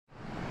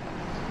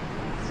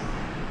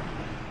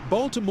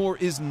Baltimore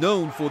is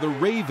known for the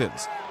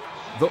Ravens,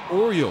 the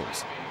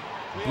Orioles,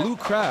 blue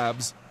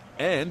crabs,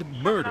 and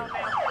murder.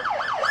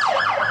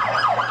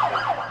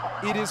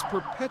 It is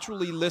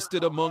perpetually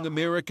listed among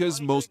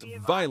America's most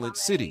violent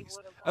cities.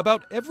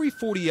 About every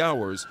 40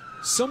 hours,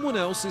 someone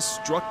else is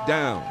struck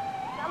down.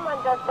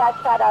 Someone just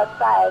got shot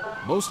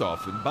outside. Most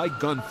often by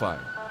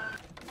gunfire.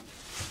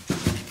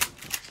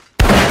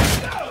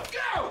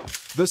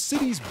 The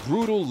city's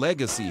brutal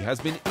legacy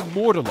has been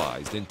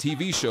immortalized in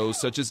TV shows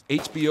such as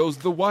HBO's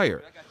The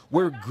Wire,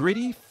 where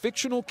gritty,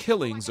 fictional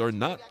killings are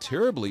not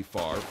terribly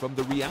far from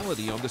the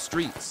reality on the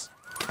streets.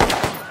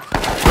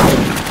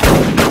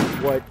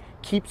 What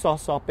keeps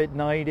us up at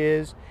night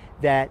is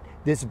that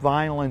this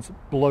violence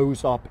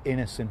blows up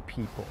innocent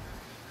people.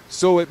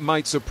 So it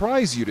might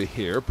surprise you to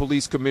hear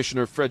Police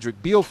Commissioner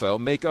Frederick Bealefeld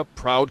make a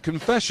proud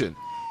confession.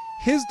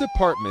 His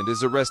department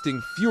is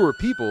arresting fewer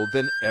people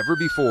than ever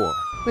before.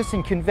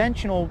 Listen,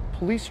 conventional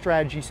police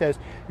strategy says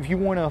if you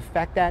want to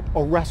affect that,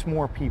 arrest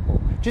more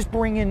people. Just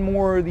bring in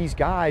more of these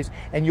guys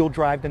and you'll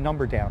drive the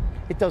number down.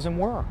 It doesn't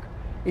work.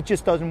 It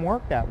just doesn't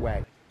work that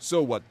way.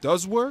 So what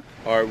does work?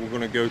 All right, we're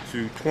going to go to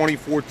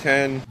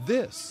 2410.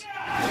 This.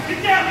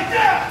 Get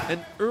down!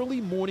 An early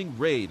morning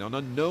raid on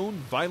unknown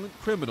violent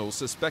criminals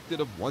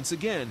suspected of once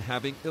again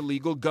having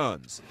illegal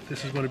guns.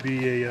 This is going to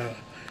be a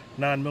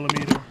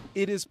 9mm.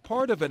 It is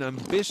part of an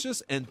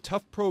ambitious and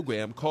tough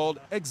program called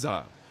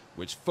Exile,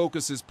 which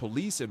focuses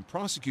police and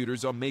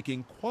prosecutors on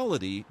making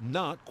quality,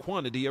 not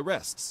quantity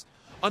arrests,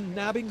 on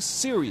nabbing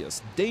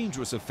serious,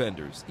 dangerous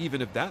offenders,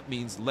 even if that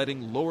means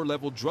letting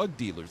lower-level drug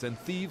dealers and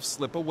thieves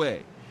slip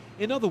away.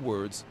 In other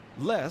words,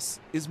 less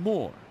is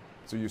more.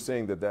 So you're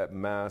saying that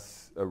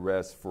mass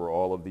arrest for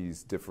all of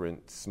these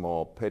different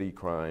small petty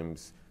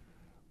crimes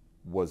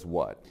was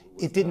what?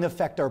 It didn't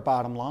affect our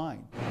bottom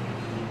line.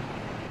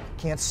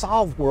 Can't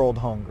solve world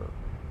hunger.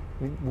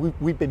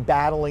 We've been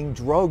battling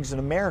drugs in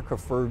America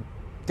for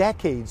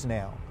decades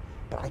now,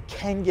 but I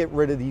can get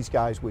rid of these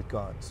guys with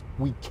guns.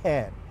 We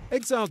can.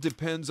 Exile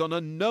depends on a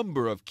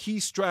number of key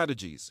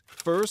strategies.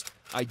 First,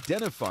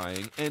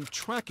 identifying and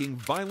tracking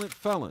violent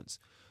felons.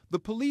 The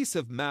police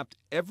have mapped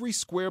every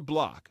square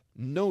block,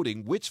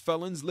 noting which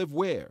felons live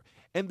where,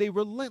 and they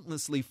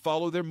relentlessly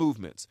follow their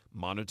movements,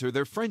 monitor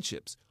their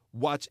friendships,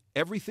 watch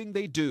everything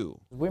they do.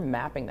 We're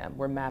mapping them.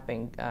 We're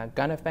mapping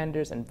gun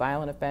offenders and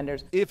violent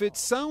offenders. If it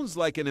sounds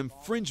like an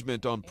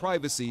infringement on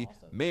privacy,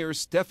 Mayor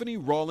Stephanie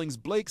Rawlings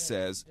Blake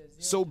says,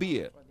 so be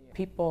it.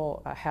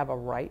 People have a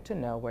right to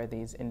know where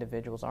these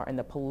individuals are, and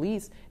the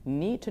police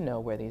need to know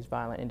where these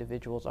violent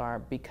individuals are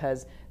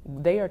because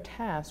they are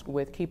tasked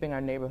with keeping our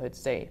neighborhoods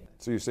safe.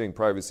 So you're saying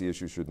privacy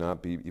issues should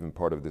not be even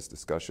part of this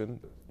discussion?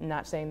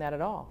 Not saying that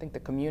at all. I think the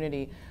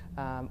community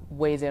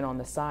weighs in on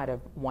the side of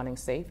wanting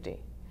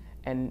safety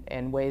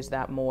and weighs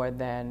that more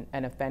than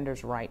an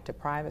offender's right to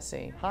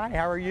privacy. Hi,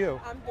 how are you?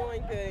 I'm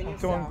doing good. I'm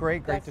doing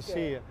great. Great to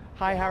see you.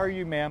 Hi, how are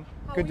you, ma'am?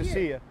 Good to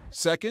see you.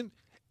 Second,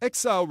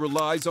 Exile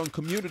relies on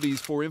communities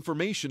for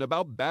information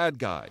about bad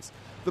guys.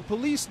 The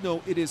police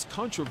know it is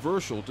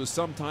controversial to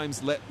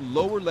sometimes let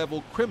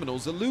lower-level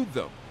criminals elude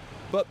them,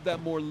 but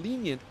that more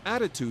lenient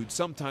attitude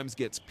sometimes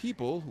gets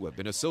people who have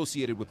been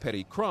associated with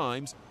petty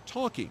crimes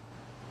talking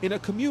in a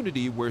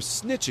community where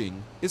snitching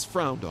is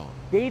frowned on.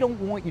 They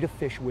don't want you to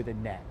fish with a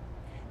net.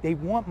 They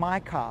want my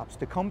cops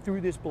to come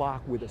through this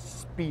block with a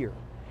spear.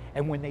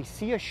 And when they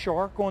see a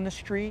shark on the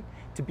street,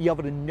 to be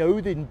able to know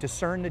and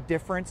discern the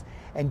difference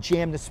and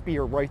jam the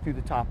spear right through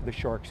the top of the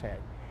shark's head.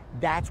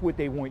 That's what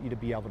they want you to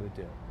be able to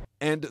do.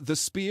 And the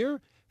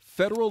spear?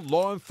 Federal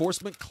law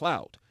enforcement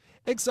clout.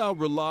 Exile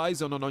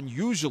relies on an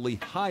unusually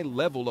high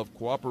level of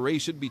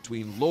cooperation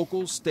between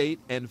local, state,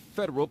 and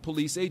federal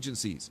police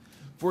agencies.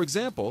 For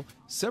example,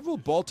 several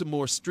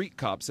Baltimore street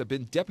cops have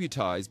been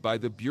deputized by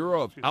the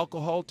Bureau of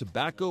Alcohol,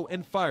 Tobacco,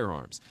 and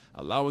Firearms,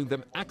 allowing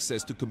them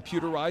access to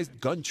computerized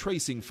gun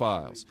tracing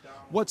files.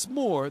 What's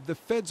more, the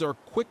feds are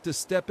quick to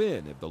step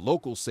in if the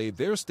locals say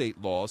their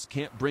state laws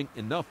can't bring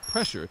enough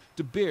pressure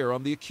to bear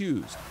on the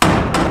accused.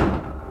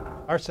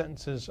 Our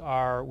sentences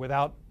are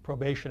without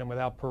probation and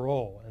without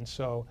parole, and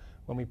so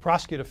when we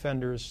prosecute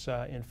offenders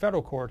in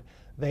federal court,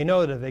 they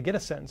know that if they get a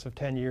sentence of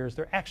 10 years,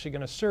 they're actually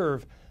going to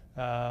serve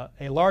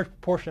a large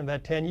portion of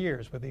that 10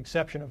 years, with the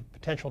exception of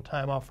potential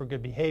time off for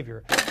good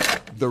behavior.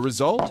 The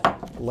result?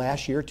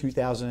 Last year,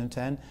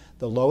 2010,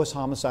 the lowest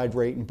homicide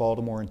rate in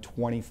Baltimore in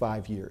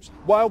 25 years.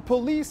 While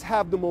police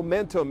have the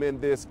momentum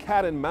in this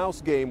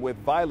cat-and-mouse game with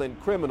violent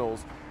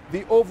criminals,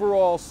 the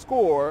overall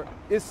score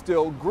is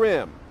still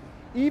grim.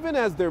 Even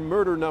as their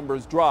murder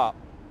numbers drop,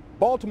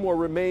 Baltimore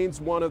remains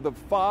one of the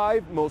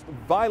 5 most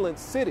violent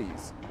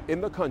cities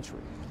in the country.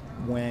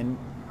 When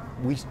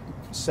we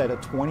set a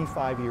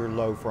 25-year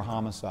low for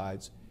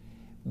homicides,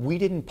 we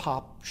didn't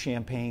pop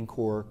champagne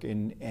cork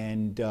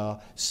and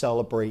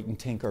celebrate and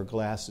tink our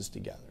glasses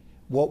together.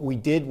 What we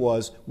did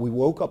was we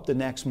woke up the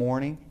next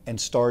morning and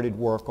started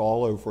work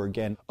all over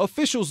again.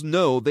 Officials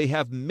know they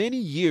have many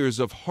years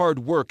of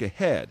hard work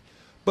ahead,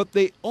 but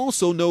they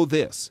also know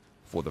this.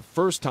 For the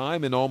first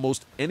time in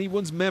almost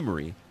anyone's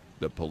memory,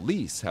 the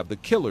police have the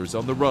killers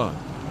on the run.